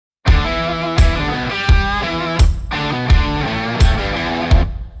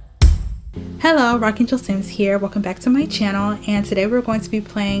Hello, RockAngelSims here. Welcome back to my channel, and today we're going to be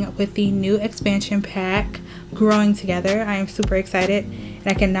playing with the new expansion pack, Growing Together. I am super excited and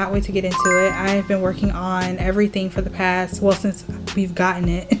I cannot wait to get into it. I have been working on everything for the past, well, since we've gotten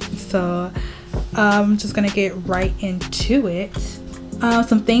it. So I'm just gonna get right into it.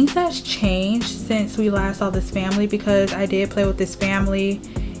 Some things that's changed since we last saw this family, because I did play with this family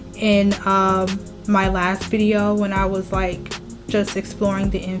in my last video when I was like just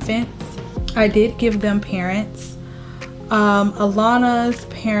exploring the infants. I did give them parents. Alana's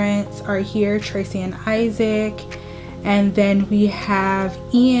parents are here, Tracy and Isaac, and then we have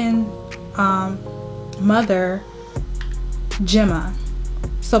Ian mother, Gemma.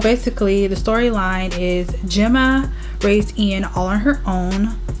 So basically the storyline is Gemma raised Ian all on her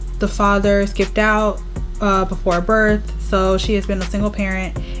own. The father skipped out before birth, so she has been a single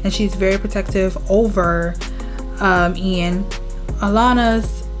parent and she's very protective over Ian.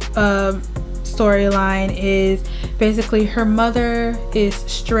 Alana's storyline is basically her mother is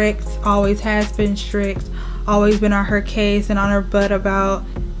strict, always has been strict, always been on her case and on her butt about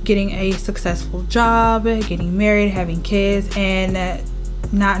getting a successful job, getting married, having kids, and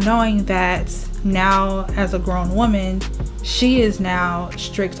not knowing that now as a grown woman she is now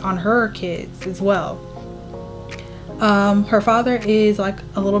strict on her kids as well. Her father is like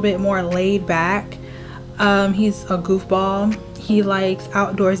a little bit more laid back. He's a goofball. He likes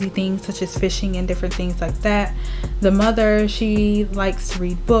outdoorsy things such as fishing and different things like that. The mother, she likes to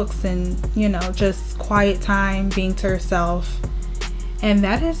read books and, you know, just quiet time, being to herself. And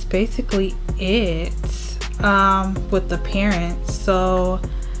that is basically it with the parents. So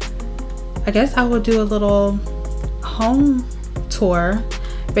I guess I will do a little home tour.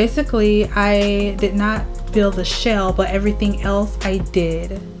 Basically, I did not build a shell, but everything else I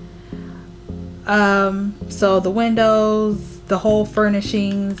did. So the windows, the whole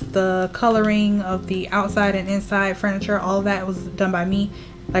furnishings, the coloring of the outside and inside furniture, all of that was done by me.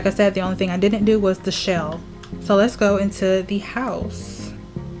 Like I said, the only thing I didn't do was the shell. So let's go into the house.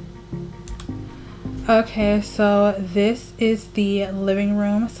 Okay, so this is the living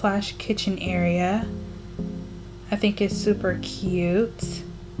room slash kitchen area. I think it's super cute.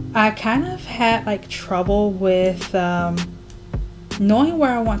 I kind of had like trouble with knowing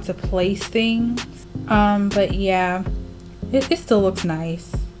where I want to place things, but yeah, it still looks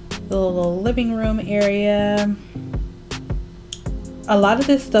nice. The little living room area. A lot of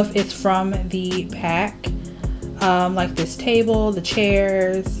this stuff is from the pack, like this table, the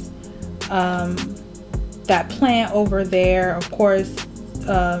chairs, that plant over there, of course,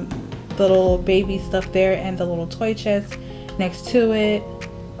 the little baby stuff there, and the little toy chest next to it.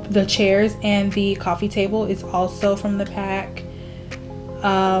 The chairs and the coffee table is also from the pack.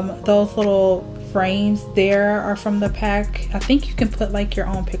 Those little frames there are from the pack. I think you can put like your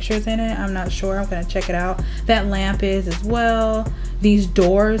own pictures in it. I'm not sure. I'm gonna check it out. That lamp is as well. These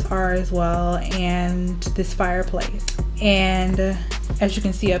doors are as well, and this fireplace. And as you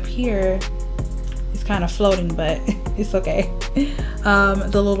can see up here, it's kind of floating, but it's okay.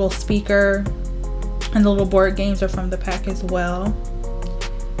 The little speaker and the little board games are from the pack as well.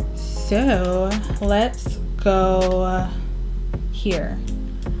 So let's go here.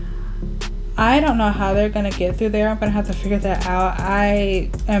 I don't know how they're gonna get through there. I'm gonna have to figure that out. I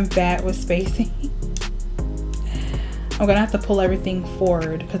am bad with spacing. I'm gonna have to pull everything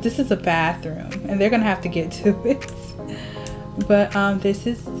forward because this is a bathroom and they're gonna have to get to it. But this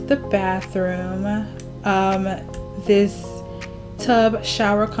is the bathroom. This tub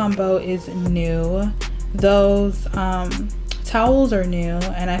shower combo is new. Those towels are new,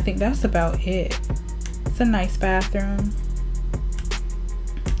 and I think that's about it. It's a nice bathroom.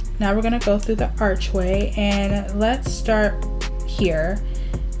 Now we're gonna go through the archway, and let's start here.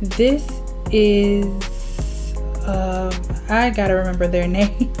 This is I gotta remember their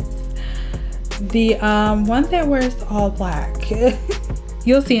names. The one that wears all black.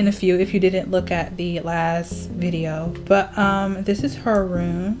 You'll see in a few if you didn't look at the last video. But this is her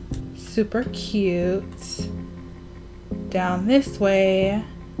room. Super cute. Down this way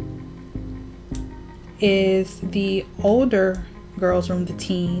is the older girls' room, the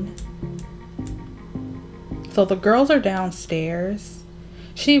teen. So the girls are downstairs.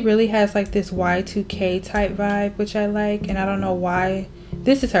 She really has like this Y2K type vibe, which I like, and I don't know why.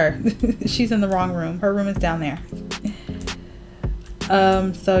 This is her. She's in the wrong room. Her room is down there.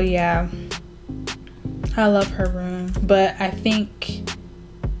 So yeah, I love her room, but I think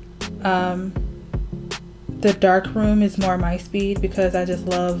the dark room is more my speed because I just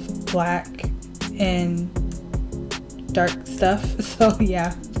love black and dark stuff. So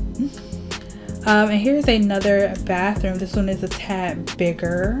yeah. And here's another bathroom. This one is a tad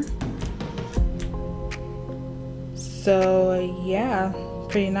bigger. So yeah,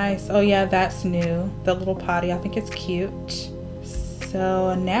 pretty nice. Oh yeah, that's new, the little potty. I think it's cute.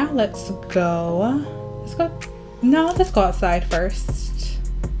 So now let's go outside first.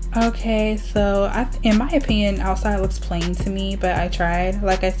 Okay, so in my opinion, outside looks plain to me, but I tried.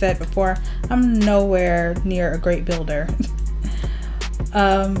 Like I said before, I'm nowhere near a great builder.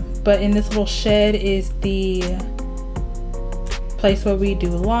 But in this little shed is the place where we do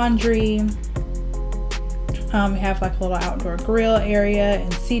laundry. We have like a little outdoor grill area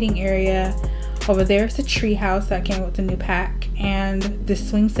and seating area. Over there is the tree house that came with the new pack, and the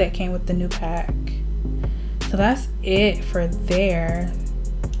swing set came with the new pack. So that's it for there.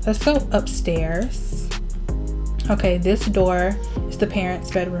 Let's go upstairs. Okay, this door is the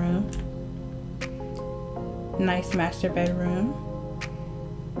parents' bedroom. Nice master bedroom.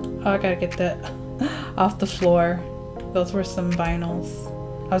 Oh, I gotta get that off the floor. Those were some vinyls.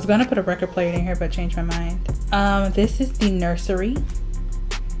 I was gonna put a record player in here, but changed my mind. This is the nursery.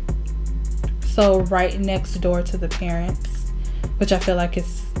 So right next door to the parents, which I feel like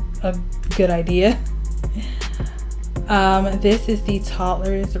is a good idea. This is the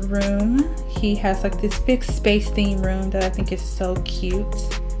toddler's room. He has like this big space theme room that I think is so cute.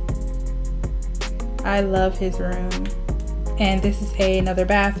 I love his room. And this is another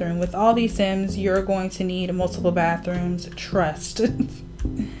bathroom. With all these Sims, you're going to need multiple bathrooms, trust.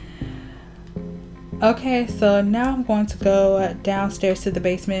 Okay, so now I'm going to go downstairs to the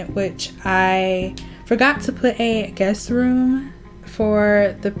basement, which I forgot to put a guest room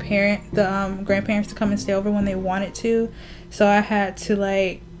for the grandparents to come and stay over when they wanted to. So I had to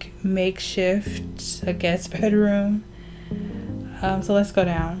like makeshift a guest bedroom. So let's go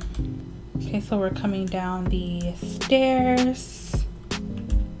down. Okay, so we're coming down the stairs.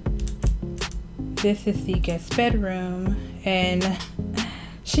 This is the guest bedroom, and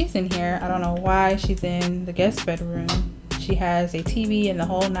she's in here. I don't know why she's in the guest bedroom. She has a TV and the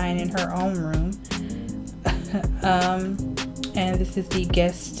whole nine in her own room. And this is the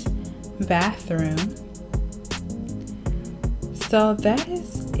guest bathroom. So that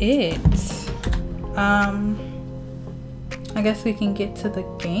is it. I guess we can get to the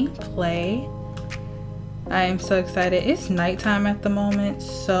gameplay. I am so excited. It's nighttime at the moment,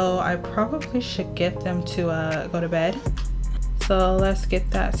 so I probably should get them to go to bed. So let's get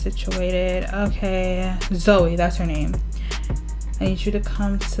that situated. Okay, Zoe, that's her name. I need you to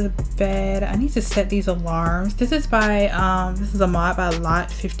come to bed. I need to set these alarms. This is by this is a mod by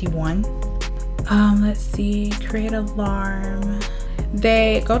Lot 51. Let's see, create alarm.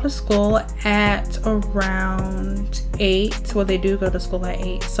 They go to school at around 8. Well, they do go to school at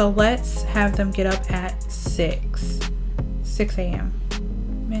 8. So let's have them get up at 6 a.m.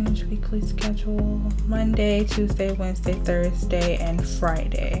 Manage weekly schedule. Monday, Tuesday, Wednesday, Thursday, and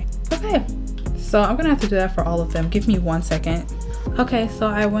Friday. Okay, so I'm gonna have to do that for all of them. Give me 1 second. Okay, so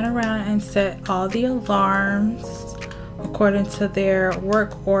I went around and set all the alarms according to their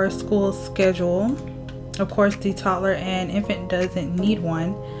work or school schedule. Of course, the toddler and infant doesn't need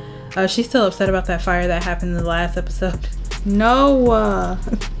one. She's still upset about that fire that happened in the last episode. No,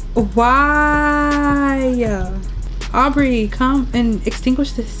 why? Aubrey, come and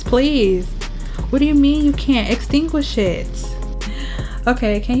extinguish this, please. What do you mean you can't extinguish it?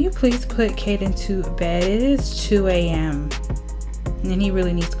 Okay, can you please put Caden to bed? It is 2 a.m. and he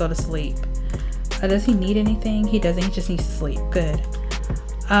really needs to go to sleep. Does he need anything? He doesn't, he just needs to sleep. Good.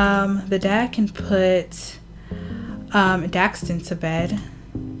 The dad can put Daxton to bed.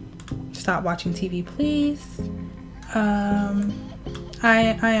 Stop watching TV, please. I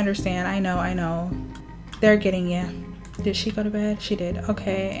understand. I know. They're getting you. Did she go to bed? She did.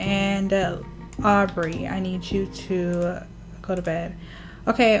 Okay, and Aubrey, I need you to go to bed.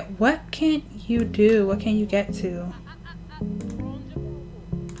 Okay, what can you do? What can you get to?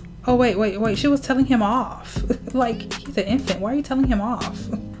 Oh, wait. She was telling him off. Like, he's an infant. Why are you telling him off?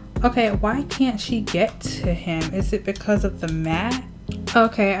 Okay, why can't she get to him? Is it because of the mat?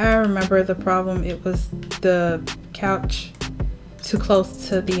 Okay, I remember the problem. It was the couch too close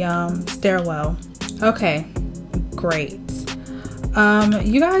to the stairwell. Okay, great.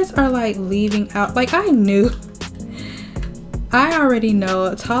 You guys are like leaving out. Like, I already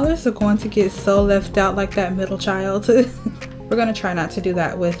know toddlers are going to get so left out like that middle child. We're gonna try not to do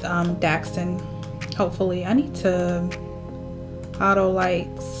that with Daxton. Hopefully. I need to auto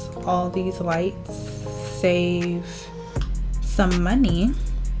lights all these lights, save some money.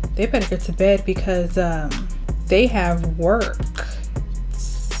 They better get to bed because they have work.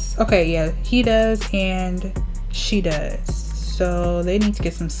 Okay, yeah, he does and she does, so they need to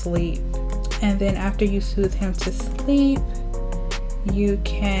get some sleep. And then after you soothe him to sleep, you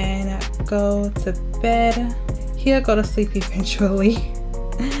can go to bed. He'll go to sleep eventually.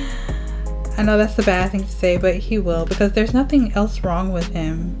 I know that's a bad thing to say, but he will, because there's nothing else wrong with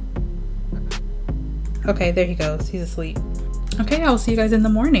him. Okay, there he goes. He's asleep. Okay, I will see you guys in the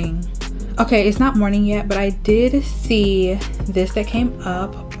morning. Okay, it's not morning yet, but I did see this that came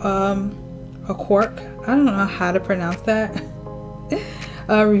up. A quark. I don't know how to pronounce that.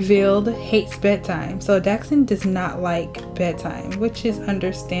 Revealed hates bedtime. So Daxon does not like bedtime, which is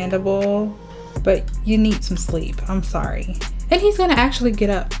understandable, but you need some sleep. I'm sorry. And he's gonna actually get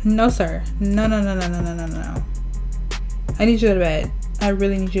up. No, sir. No, no, no, no, no, no, no, no. I need you to go to bed. I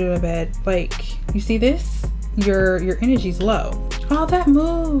really need you to go to bed. Like, you see this? Your energy's low. Oh, that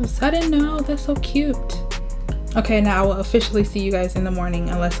moves. I didn't know. That's so cute. Okay, now I will officially see you guys in the morning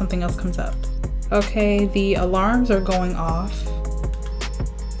unless something else comes up. Okay, the alarms are going off.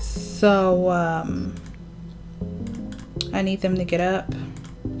 So, I need them to get up.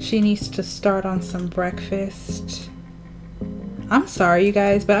 She needs to start on some breakfast. I'm sorry, you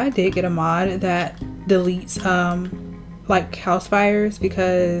guys, but I did get a mod that deletes, like house fires,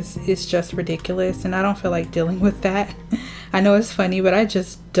 because it's just ridiculous and I don't feel like dealing with that. I know it's funny, but I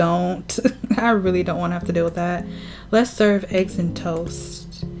just don't. I really don't want to have to deal with that. Let's serve eggs and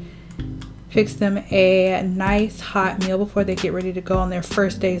toast. Fix them a nice hot meal before they get ready to go on their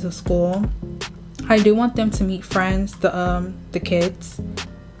first days of school. I do want them to meet friends, the kids,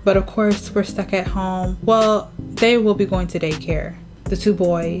 but of course we're stuck at home. Well, they will be going to daycare, the two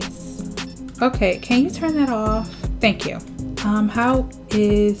boys. Okay, can you turn that off? Thank you. How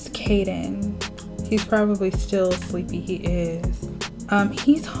is Caden? He's probably still sleepy. He is.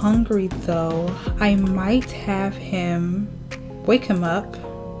 He's hungry though. I might have him wake him up,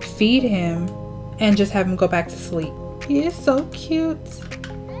 feed him, and just have him go back to sleep. He is so cute.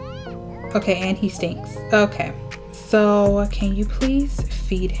 Okay, and he stinks. Okay, so can you please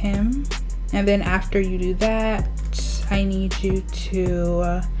feed him? And then after you do that, I need you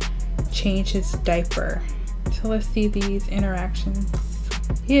to change his diaper. So let's see these interactions.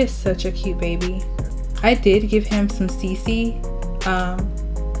 He is such a cute baby. I did give him some CC,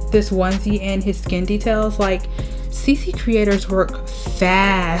 this onesie and his skin details. Like, CC creators work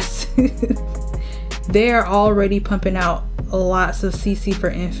fast. They are already pumping out lots of CC for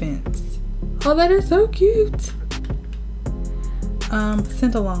infants. Oh, that is so cute.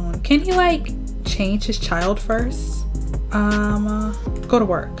 Sent alone. Can he like change his child first? Go to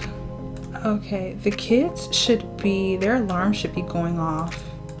work. Okay, the kids should be, their alarm should be going off.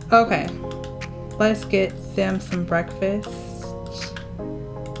 Okay, let's get them some breakfast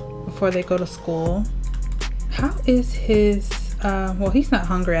before they go to school. How is his, well, he's not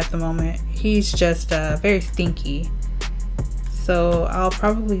hungry at the moment. He's just very stinky. So I'll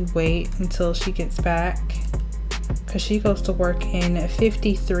probably wait until she gets back because she goes to work in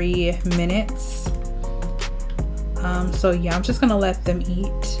 53 minutes. So yeah, I'm just gonna let them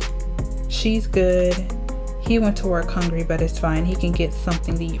eat. She's good. He went to work hungry, but it's fine. He can get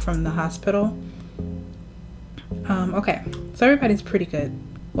something to eat from the hospital. Okay, so everybody's pretty good.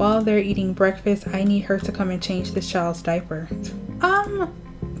 While they're eating breakfast, I need her to come and change this child's diaper.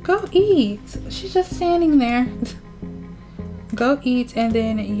 Go eat. She's just standing there. Go eat and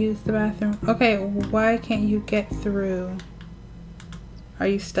then use the bathroom. Okay, why can't you get through? Are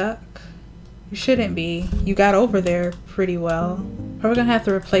you stuck? You shouldn't be. You got over there pretty well. Probably gonna have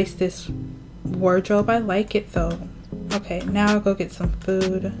to replace this wardrobe. I like it though. Okay, now I'll go get some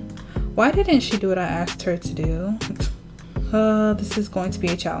food. Why didn't she do what I asked her to do? This is going to be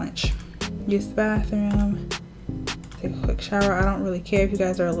a challenge. Use the bathroom. Take a quick shower. I don't really care if you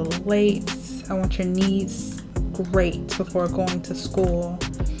guys are a little late. I want your needs great before going to school.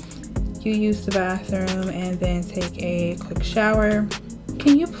 You use the bathroom and then take a quick shower.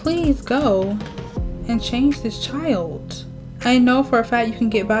 Can you please go and change this child? I know for a fact you can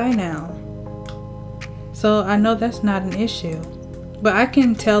get by now. So I know that's not an issue. But I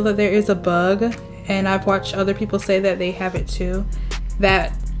can tell that there is a bug, and I've watched other people say that they have it too.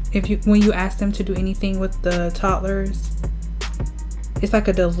 That when you ask them to do anything with the toddlers, it's like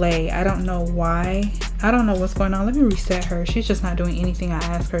a delay. I don't know why. I don't know what's going on. Let me reset her. She's just not doing anything I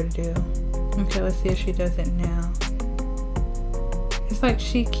asked her to do. Okay, let's see if she does it now. It's like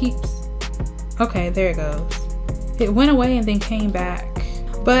she keeps... Okay, there it goes. It went away and then came back.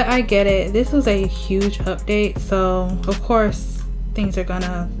 But I get it. This was a huge update, so of course things are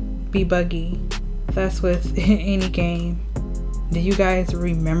gonna be buggy. That's with any game. Do you guys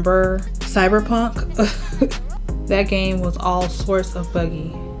remember Cyberpunk? That game was all sorts of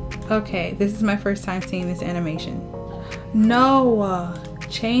buggy. Okay, this is my first time seeing this animation. No,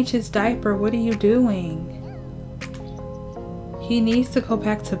 change his diaper. What are you doing? He needs to go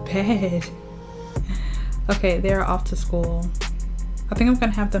back to bed. Okay, they're off to school. I think I'm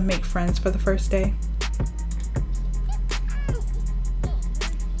gonna have them make friends for the first day.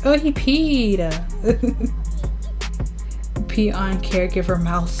 Oh, he peed. Pee on caregiver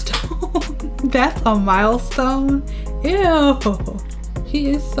milestone. That's a milestone? Ew. He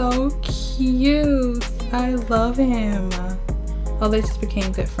is so cute. I love him. Oh, they just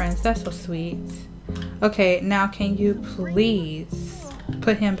became good friends. That's so sweet. Okay, now can you please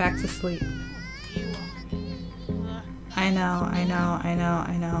put him back to sleep? I know.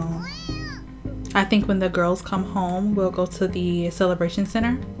 I think when the girls come home, we'll go to the celebration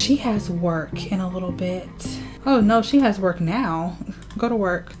center. She has work in a little bit. Oh no, she has work now. Go to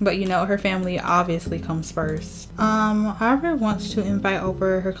work. But you know, her family obviously comes first. Aubrey wants to invite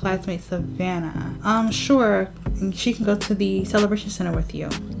over her classmate Savannah. Sure, she can go to the celebration center with you.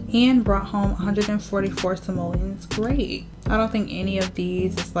 Ian brought home 144 simoleons. Great. I don't think any of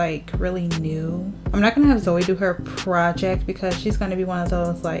these is like really new. I'm not gonna have Zoe do her project because she's gonna be one of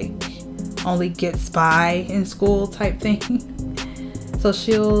those like only gets by in school type thing. So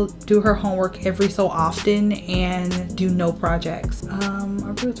she'll do her homework every so often and do no projects.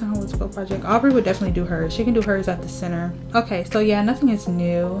 Aubrey would turn home with a project. Aubrey would definitely do hers. She can do hers at the center. Okay, so yeah, nothing is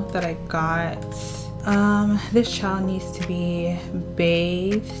new that I got. This child needs to be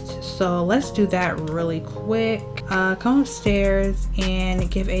bathed, so let's do that really quick. Come upstairs and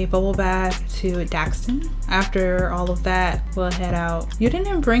give a bubble bath to Daxton. After all of that, we'll head out. You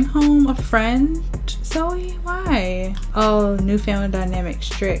didn't bring home a friend, Zoe? Why? Oh, new family dynamic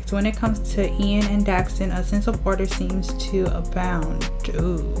strict. When it comes to Ian and Daxton, a sense of order seems to abound.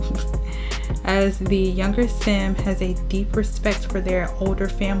 Ooh. As the younger Sim has a deep respect for their older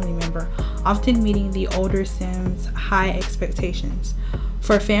family member, often meeting the older Sim's high expectations.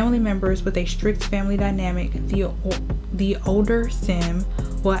 For family members with a strict family dynamic, the older Sim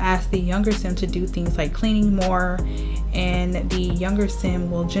will ask the younger Sim to do things like cleaning more, and the younger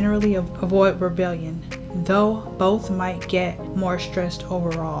Sim will generally avoid rebellion, though both might get more stressed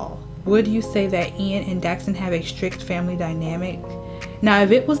overall. Would you say that Ian and Daxton have a strict family dynamic? Now,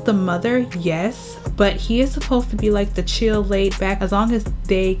 if it was the mother, yes, but he is supposed to be like the chill, laid back, as long as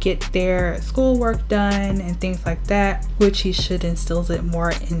they get their schoolwork done and things like that, which he should instills it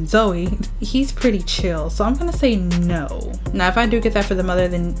more in Zoe. He's pretty chill, so I'm gonna say no. Now, if I do get that for the mother,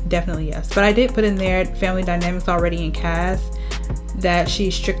 then definitely yes. But I did put in there family dynamics already in Cass, that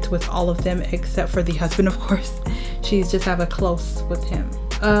she's strict with all of them except for the husband, of course. She's just have a close with him.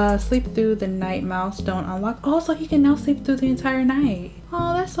 Sleep through the night milestone unlock. Oh, so he can now sleep through the entire night.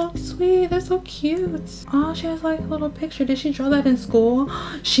 Oh, that's so sweet. That's so cute. Oh, she has like a little picture. Did she draw that in school?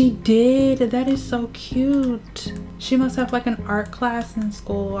 She did. That is so cute. She must have like an art class in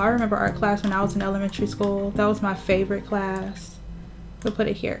school. I remember art class when I was in elementary school. That was my favorite class. We'll put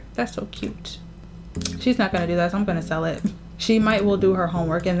it here. That's so cute. She's not gonna do that, so I'm gonna sell it. She will do her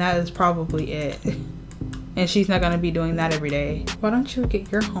homework, and that is probably it. And she's not gonna be doing that every day. Why don't you get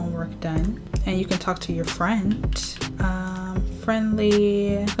your homework done and you can talk to your friend?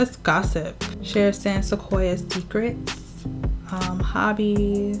 Friendly, let's gossip. Share San Sequoia's secrets.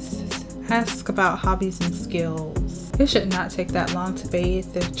 Hobbies, ask about hobbies and skills. It should not take that long to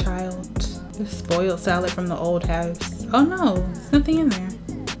bathe the child. The spoiled salad from the old house. Oh no, there's nothing in there.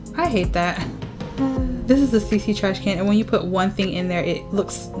 I hate that. This is the CC trash can, and when you put one thing in there, it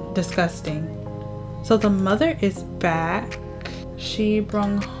looks disgusting. So the mother is back. She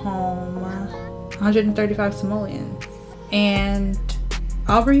brought home 135 simoleons. And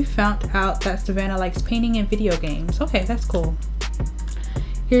Aubrey found out that Savannah likes painting and video games. Okay, that's cool.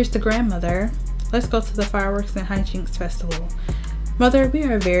 Here's the grandmother. Let's go to the fireworks and hijinks festival. Mother, we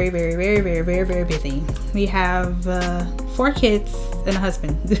are very busy. We have 4 kids and a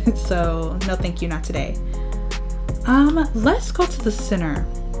husband. So no thank you, not today. Let's go to the center.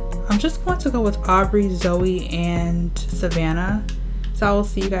 I'm just going to go with Aubrey, Zoe, and Savannah. So I will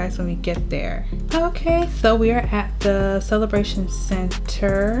see you guys when we get there. Okay, so we are at the celebration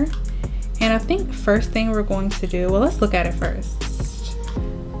center. And I think first thing we're going to do, well, let's look at it first.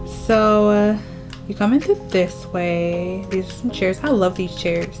 So you come in through this way. These are some chairs. I love these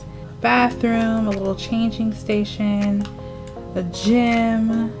chairs. Bathroom, a little changing station, a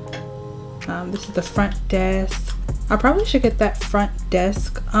gym. This is the front desk. I probably should get that front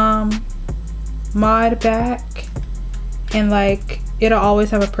desk mod back, and like it'll always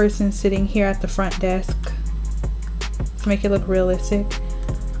have a person sitting here at the front desk to make it look realistic.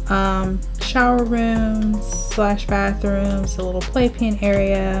 Shower rooms slash bathrooms, a little playpen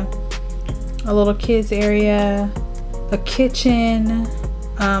area, a little kids area, a kitchen,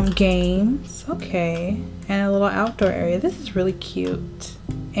 games, okay, and a little outdoor area. This is really cute.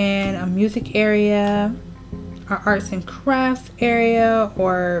 And a music area. our arts and crafts area,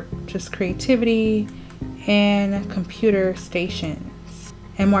 or just creativity, and computer stations,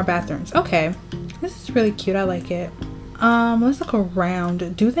 and more bathrooms. Okay, this is really cute. I like it. Let's look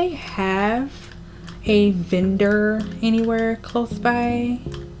around. Do they have a vendor anywhere close by?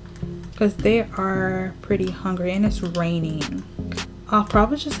 Because they are pretty hungry and it's raining. I'll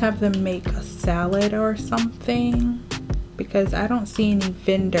probably just have them make a salad or something, because I don't see any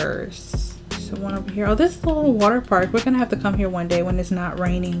vendors. So one over here. Oh, this is a little water park. We're gonna have to come here one day when it's not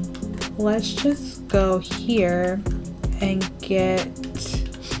raining. Let's just go here and get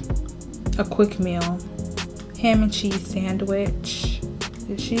a quick meal. Ham and cheese sandwich.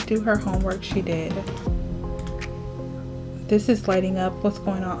 Did she do her homework? She did. This is lighting up. What's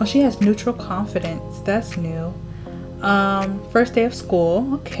going on? Oh, she has neutral confidence. That's new. First day of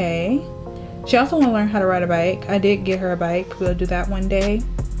school. Okay. She also want to learn how to ride a bike. I did get her a bike. We'll do that one day.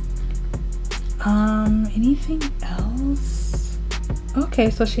 Anything else? Okay,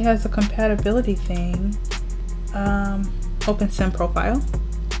 so she has a compatibility thing. Open sim profile.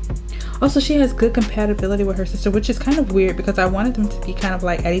 Also, she has good compatibility with her sister, which is kind of weird because I wanted them to be kind of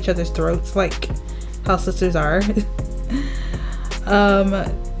like at each other's throats, like how sisters are.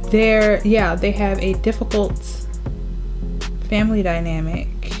 They have a difficult family dynamic.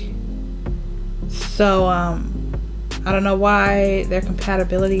 So, I don't know why their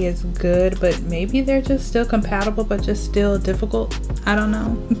compatibility is good, but maybe they're just still compatible, but just still difficult. I don't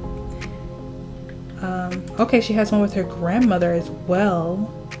know. Okay, she has one with her grandmother as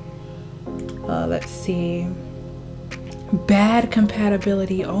well. Let's see. Bad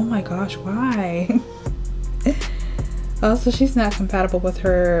compatibility. Oh my gosh, why? Oh, so she's not compatible with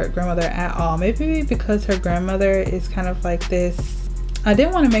her grandmother at all. Maybe because her grandmother is kind of like this. I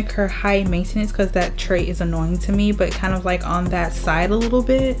didn't want to make her high maintenance because that trait is annoying to me, but kind of like on that side a little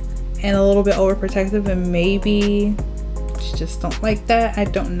bit and a little bit overprotective, and maybe she just don't like that. I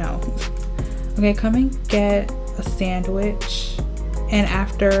don't know. Okay, come and get a sandwich, and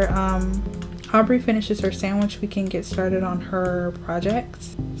after Aubrey finishes her sandwich, we can get started on her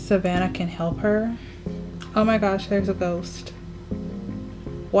projects. Savannah can help her. Oh my gosh, there's a ghost.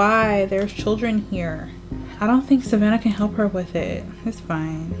 Why? There's children here. I don't think Savannah can help her with it. It's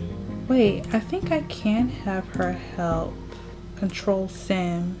fine. Wait, I think I can have her help. Control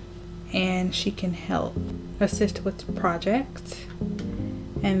sim, and she can help assist with the project.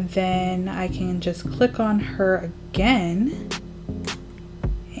 And then I can just click on her again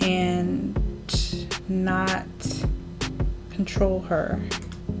and not control her.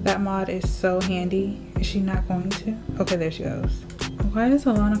 That mod is so handy. Is she not going to? Okay, there she goes. Why is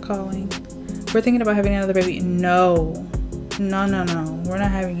Alana calling? We're thinking about having another baby. No. No, no, no. We're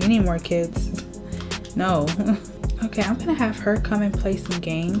not having any more kids. No. Okay, I'm gonna have her come and play some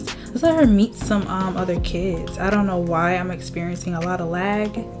games. Let's let her meet some other kids. I don't know why I'm experiencing a lot of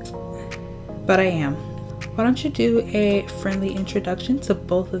lag, but I am. Why don't you do a friendly introduction to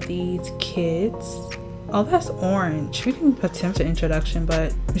both of these kids? Oh, that's Orange. We can attempt an introduction,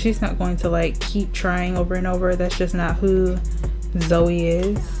 but she's not going to like keep trying over and over. That's just not who Zoe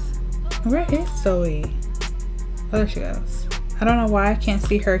is. Where is Zoe? Oh, there she goes. I don't know why I can't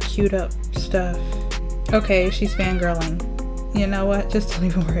see her queued up stuff. Okay, she's fangirling. You know what? Just don't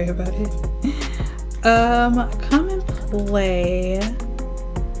even worry about it. Come and play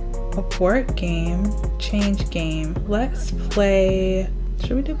a board game. Change game. Let's play.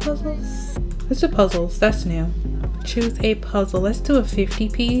 Should we do puzzles? Let's do puzzles. That's new. Choose a puzzle. Let's do a 50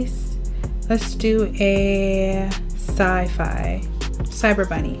 piece. Let's do a sci-fi. Cyber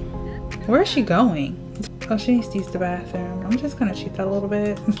Bunny. Where is she going? Oh, she needs to use the bathroom. I'm just gonna cheat that a little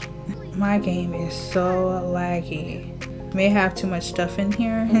bit. My game is so laggy. May have too much stuff in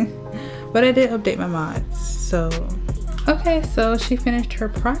here, but I did update my mods. So, okay, so she finished her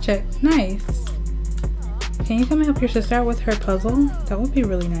project. Nice. Can you come and help your sister out with her puzzle? That would be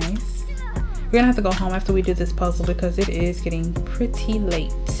really nice. We're gonna have to go home after we do this puzzle because it is getting pretty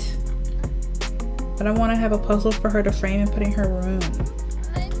late. But I want to have a puzzle for her to frame and put in her room.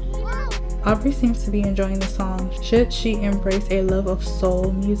 Aubrey seems to be enjoying the song. Should she embrace a love of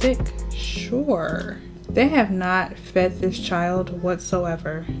soul music? Sure. They have not fed this child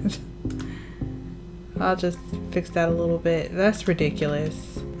whatsoever. I'll just fix that a little bit. That's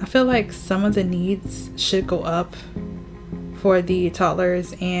ridiculous. I feel like some of the needs should go up for the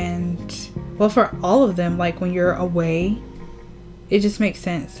toddlers and, well, for all of them. Like when you're away, it just makes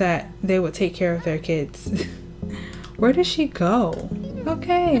sense that they would take care of their kids. Where did she go?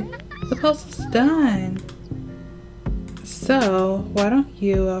 Okay, the puzzle's done. So why don't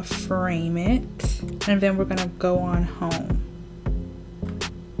you frame it, and then we're gonna go on home.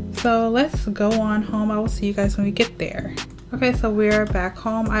 So let's go on home. I will see you guys when we get there. Okay, so we're back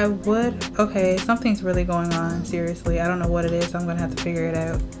home. Okay, something's really going on, seriously. I don't know what it is. I'm gonna have to figure it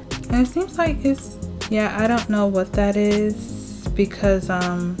out. And it seems like yeah, I don't know what that is because I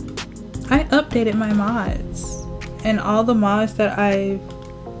updated my mods and all the mods that I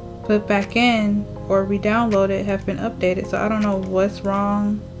put back in or re-downloaded have been updated. So I don't know what's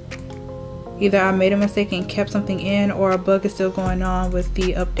wrong. Either I made a mistake and kept something in, or a bug is still going on with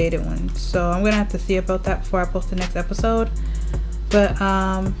the updated one. So I'm gonna have to see about that before I post the next episode. But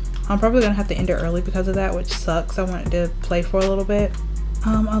I'm probably gonna have to end it early because of that, which sucks. I wanted to play for a little bit.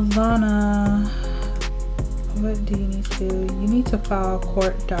 Alana, what do you need to do? You need to file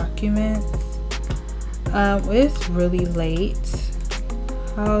court documents. It's really late.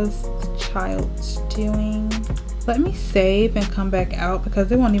 How's the child doing? Let me save and come back out because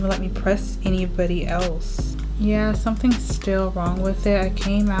they won't even let me press anybody else. Yeah, something's still wrong with it. I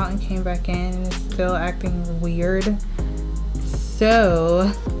came out and came back in and it's still acting weird.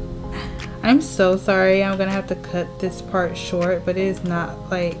 So, I'm so sorry. I'm gonna have to cut this part short, but it is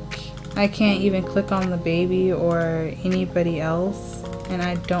not like I can't even click on the baby or anybody else, and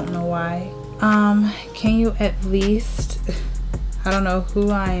I don't know why. Can you at least, I don't know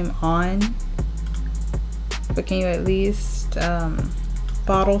who I'm on, but can you at least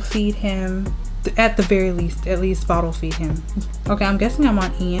bottle feed him? At the very least, at least bottle feed him. Okay, I'm guessing I'm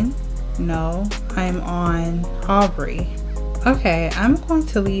on Ian. No, I'm on Aubrey. Okay, I'm going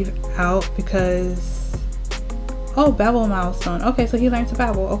to leave out because, oh, babble milestone. Okay, so he learned to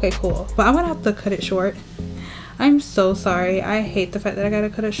babble. Okay, cool. But I'm gonna have to cut it short. I'm so sorry. I hate the fact that I gotta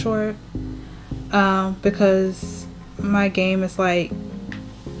cut it short because my game is like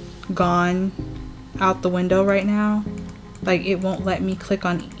gone out the window right now. Like, it won't let me click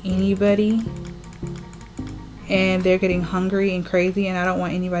on anybody and they're getting hungry and crazy and I don't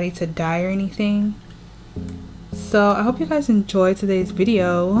want anybody to die or anything. So I hope you guys enjoyed today's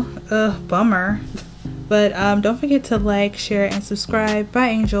video. Bummer. But don't forget to like, share, and subscribe. Bye,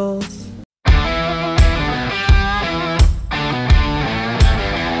 angels.